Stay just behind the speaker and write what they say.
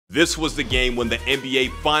This was the game when the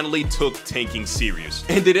NBA finally took tanking serious,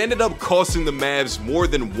 and it ended up costing the Mavs more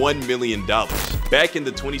than $1 million. Back in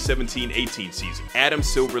the 2017-18 season, Adam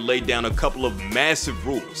Silver laid down a couple of massive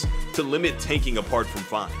rules to limit tanking apart from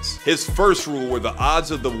fines. His first rule were the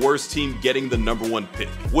odds of the worst team getting the #1 pick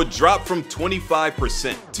would drop from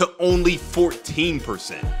 25% to only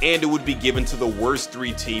 14%, and it would be given to the worst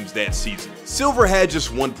 3 teams that season. Silver had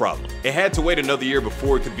just one problem. It had to wait another year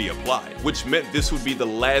before it could be applied, which meant this would be the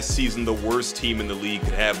last season the worst team in the league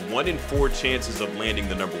could have 1 in 4 chances of landing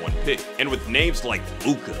the #1 pick. And with names like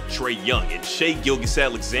Luka, Trae Young, and Shai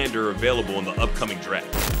Gilgeous-Alexander available in the upcoming draft,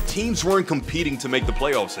 teams weren't competing to make the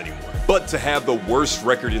playoffs anymore, but to have the worst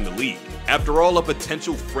record in the league. After all, a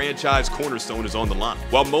potential franchise cornerstone is on the line.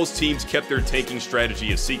 While most teams kept their tanking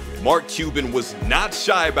strategy a secret, Mark Cuban was not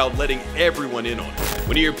shy about letting everyone in on it.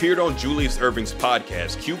 When he appeared on Julius Erving's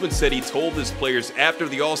podcast, Cuban said he told his players after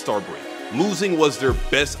the All-Star break, losing was their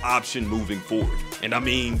best option moving forward. And I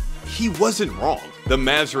mean, he wasn't wrong. The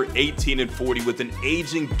Mavs were 18-40 with an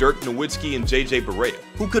aging Dirk Nowitzki and JJ Barea,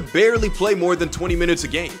 who could barely play more than 20 minutes a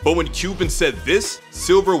game. But when Cuban said this,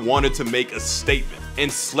 Silver wanted to make a statement and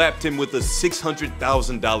slapped him with a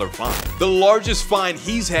 $600,000 fine, the largest fine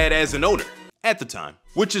he's had as an owner at the time,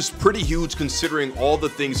 which is pretty huge considering all the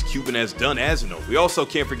things Cuban has done as an owner. We also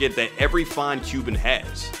can't forget that every fine Cuban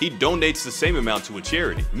has, he donates the same amount to a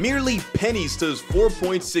charity, merely pennies to his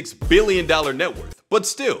 $4.6 billion net worth. But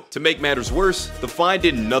still, to make matters worse, the fine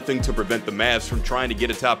did nothing to prevent the Mavs from trying to get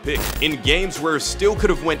a top pick. In games where it still could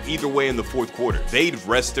have went either way in the 4th quarter, they'd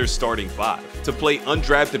rest their starting 5 to play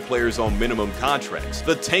undrafted players on minimum contracts.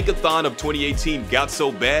 The tankathon of 2018 got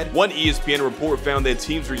so bad, one ESPN report found that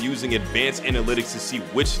teams were using advanced analytics to see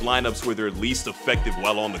which lineups were their least effective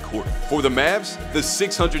while on the court. For the Mavs, the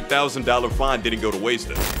 $600,000 fine didn't go to waste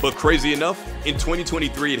though. But crazy enough, in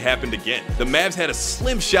 2023 it happened again. The Mavs had a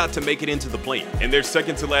slim shot to make it into the play-in, and their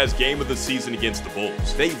second to last game of the season against the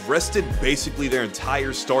Bulls, they rested basically their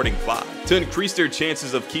entire starting 5 to increase their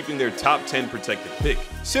chances of keeping their top 10 protected pick.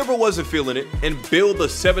 Silver wasn't feeling it and billed a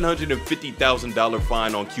 $750,000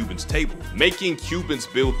 fine on Cuban's table, making Cuban's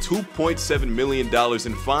bill $2.7 million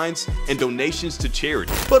in fines and donations to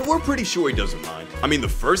charity. But we're pretty sure he doesn't mind. I mean, the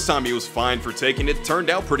first time he was fined for taking it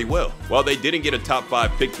turned out pretty well. While they didn't get a top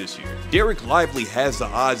 5 pick this year, Dereck Lively has the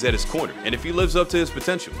odds at his corner, and if he lives up to his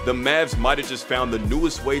potential, the Mavs might have just found the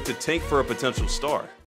newest way to tank for a potential star.